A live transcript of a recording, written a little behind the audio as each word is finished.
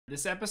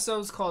This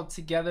episode's called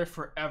Together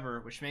Forever,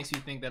 which makes you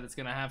think that it's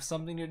gonna have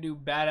something to do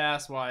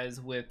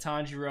badass-wise with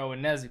Tanjiro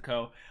and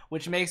Nezuko,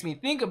 which makes me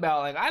think about,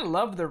 like, I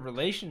love their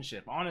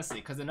relationship, honestly,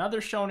 because in other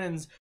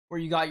shonens where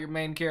you got your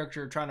main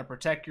character trying to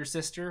protect your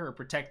sister or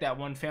protect that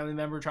one family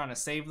member trying to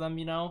save them,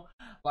 you know,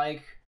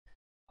 like,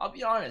 I'll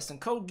be honest, and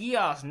Code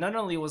Geass not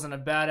only wasn't a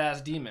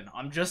badass demon,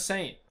 I'm just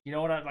saying, you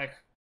know what I like.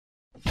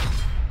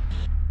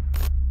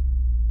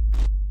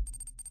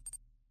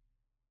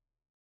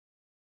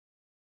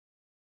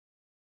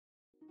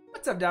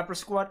 What's up, Dapper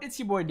Squad? It's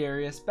your boy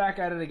Darius, back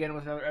at it again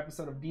with another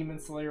episode of Demon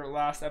Slayer.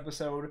 Last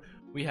episode,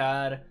 we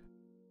had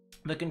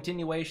the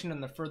continuation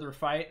and the further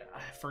fight.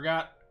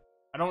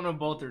 I don't know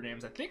both their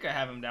names. I think I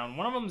have them down.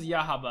 One of them's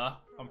Yahaba,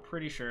 I'm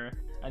pretty sure,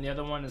 and the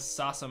other one is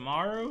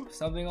Sasamaru,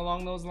 something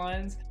along those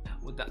lines,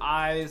 with the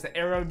eyes, the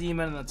Arrow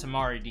Demon and the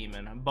Tamari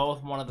Demon.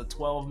 Both one of the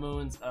 12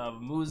 moons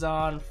of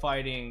Muzan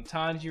fighting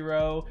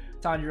Tanjiro.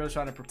 Tanjiro's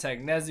trying to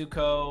protect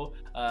Nezuko,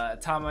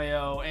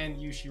 Tamayo, and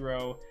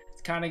Yushiro.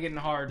 Kind of getting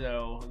hard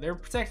though. They're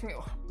protecting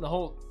the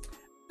whole.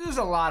 There's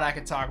a lot I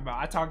could talk about.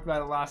 I talked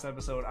about it last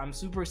episode. I'm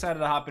super excited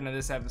to hop into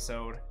this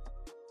episode.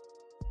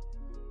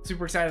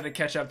 Super excited to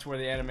catch up to where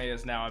the anime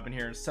is now. I've been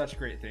hearing such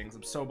great things.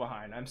 I'm so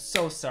behind. I'm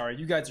so sorry.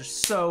 You guys are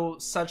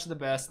such the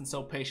best and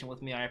so patient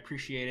with me. I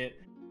appreciate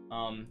it.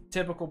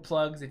 Typical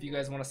plugs. If you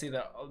guys want to see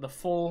the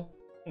full,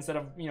 instead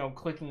of, you know,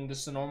 clicking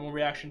just a normal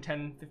reaction,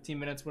 10-15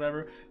 minutes,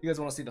 whatever, you guys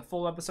want to see the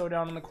full episode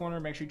down in the corner,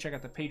 make sure you check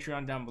out the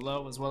Patreon down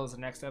below, as well as the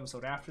next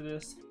episode after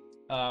this.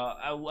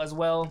 As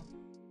well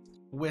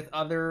with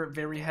other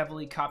very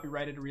heavily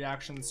copyrighted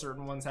reactions.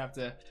 Certain ones have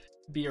to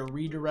be a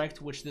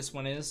redirect, which this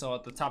one is. So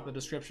at the top of the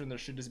description, there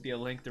should just be a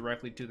link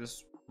directly to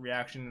this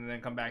reaction, and then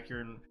come back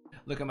here and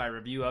look at my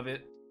review of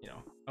it, you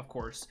know, of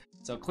course.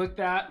 So click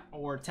that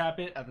or tap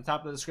it at the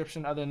top of the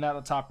description. Other than that,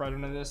 the top right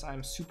under this,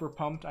 I'm super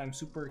pumped. I'm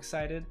super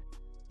excited.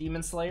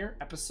 Demon Slayer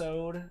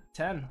episode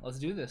 10. Let's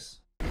do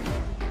this.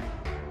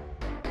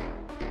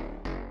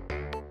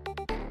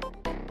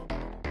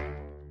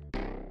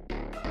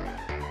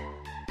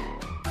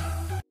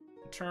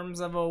 In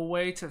terms of a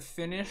way to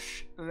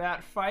finish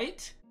that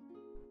fight,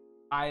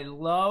 I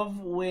love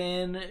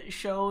when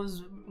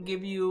shows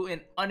give you an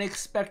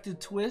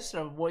unexpected twist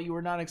of what you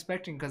were not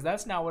expecting, because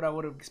that's not what I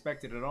would have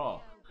expected at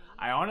all.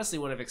 I honestly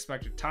would have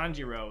expected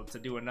Tanjiro to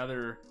do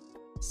another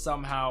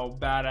somehow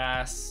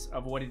badass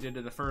of what he did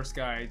to the first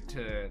guy,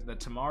 to the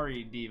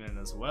Tamari demon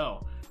as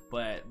well.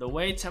 But the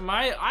way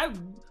Tamayo, I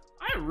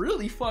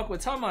really fuck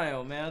with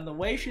Tamayo, man. The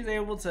way she's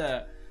able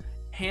to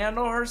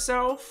handle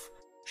herself.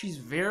 She's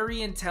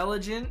very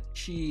intelligent,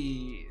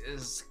 she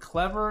is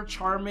clever,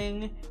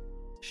 charming,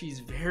 she's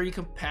very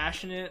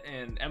compassionate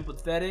and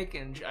empathetic,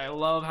 and I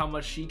love how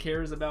much she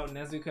cares about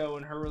Nezuko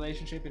and her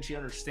relationship, and she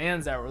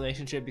understands that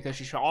relationship because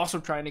she's also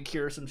trying to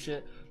cure some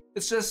shit.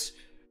 It's just,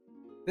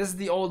 this is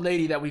the old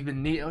lady that we've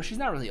been needing. Oh, she's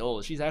not really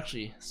old, she's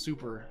actually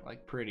super,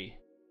 like, pretty.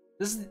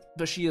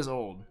 But she is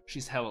old,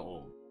 she's hella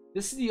old.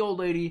 This is the old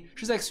lady,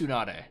 she's like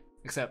Tsunade.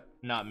 Except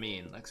not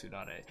mean like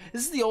Tsunade.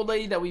 This is the old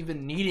lady that we've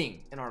been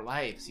needing in our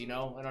lives, you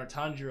know, in our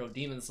Tanjiro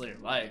Demon Slayer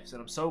lives,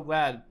 and I'm so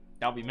glad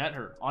that we met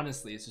her.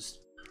 Honestly, it's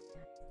just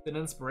an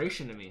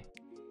inspiration to me,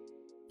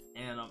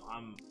 and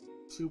I'm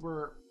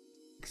super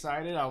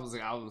excited. I was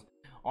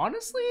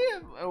honestly,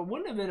 it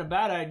wouldn't have been a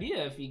bad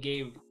idea if he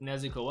gave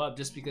Nezuko up,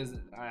 just because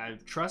I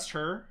trust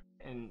her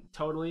and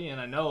totally, and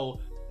I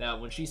know that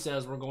when she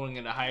says we're going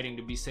into hiding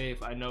to be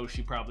safe, I know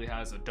she probably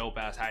has a dope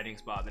ass hiding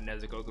spot that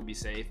Nezuko could be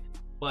safe.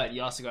 But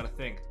you also got to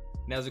think,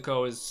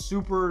 Nezuko is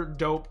super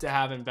dope to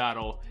have in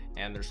battle,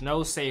 and there's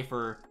no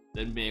safer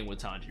than being with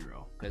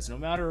Tanjiro. Because no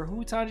matter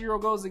who Tanjiro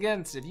goes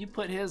against, if you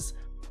put his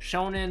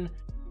shonen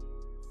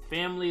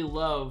family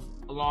love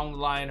along the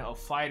line of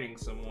fighting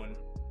someone,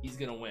 he's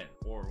gonna win.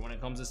 Or when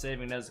it comes to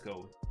saving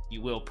Nezuko, he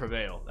will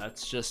prevail.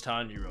 That's just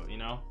Tanjiro, you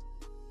know?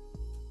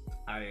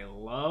 I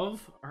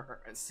love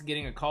her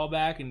getting a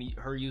callback and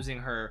her using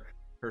her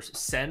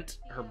scent,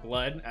 her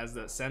blood as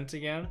the scent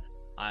again.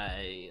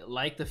 I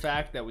like the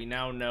fact that we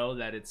now know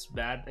that it's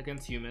bad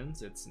against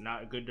humans. It's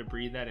not good to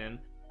breathe that in.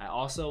 I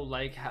also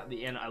like how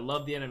I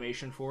love the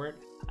animation for it.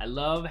 I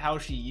love how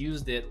she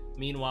used it,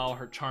 meanwhile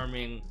her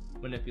charming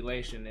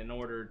manipulation, in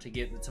order to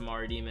get the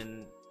Tamari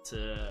demon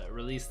to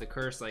release the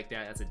curse like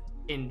that. That's an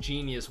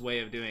ingenious way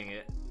of doing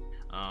it.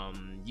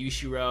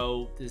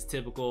 Yushiro, his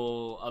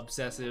typical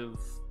obsessive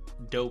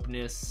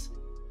dopeness.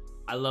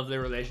 I love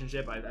their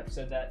relationship. I've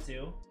said that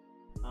too.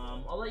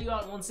 I'll let you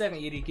out in 1 second,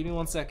 Yeti. Give me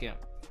 1 second.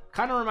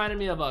 Kind of reminded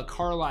me of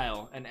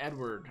Carlisle and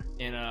Edward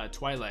in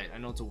Twilight. I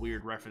know it's a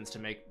weird reference to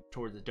make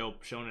towards the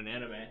dope shonen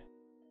anime,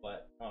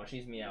 but oh,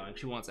 she's meowing.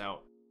 She wants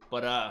out.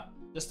 But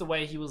just the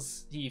way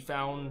he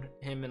found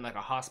him in like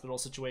a hospital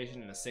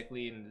situation and a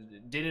sickly,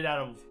 and did it out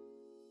of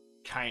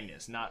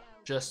kindness, not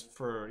just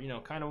for, you know,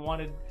 kind of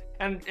wanted.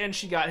 And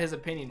she got his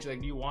opinion. She's like,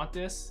 "Do you want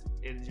this?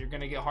 You're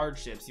gonna get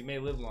hardships. You may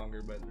live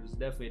longer, but there's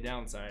definitely a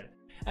downside."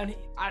 And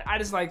I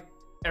just like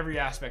every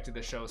aspect of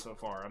the show so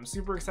far. I'm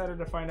super excited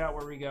to find out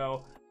where we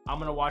go. I'm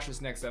gonna watch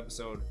this next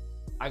episode.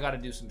 I gotta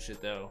do some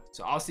shit though,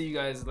 so I'll see you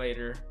guys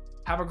later.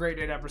 Have a great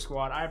day, Dapper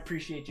Squad. I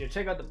appreciate you.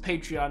 Check out the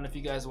Patreon if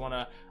you guys want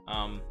to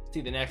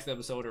see the next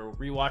episode or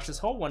rewatch this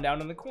whole one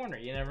down in the corner.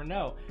 You never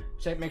know.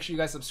 Make sure you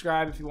guys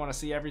subscribe if you want to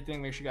see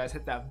everything. Make sure you guys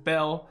hit that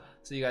bell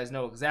so you guys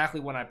know exactly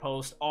when I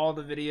post all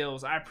the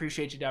videos. I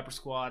appreciate you, Dapper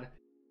Squad.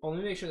 Well,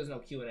 let me make sure there's no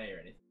Q&A or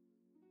anything.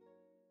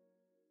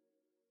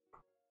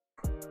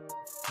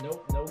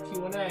 Nope, no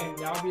Q&A.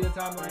 Now would be the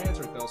time to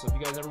answer it, though. So if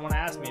you guys ever want to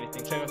ask me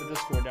anything, check out the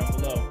Discord down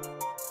below.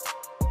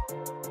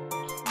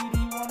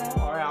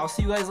 Alright, I'll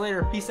see you guys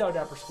later. Peace out,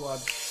 Dapper Squad.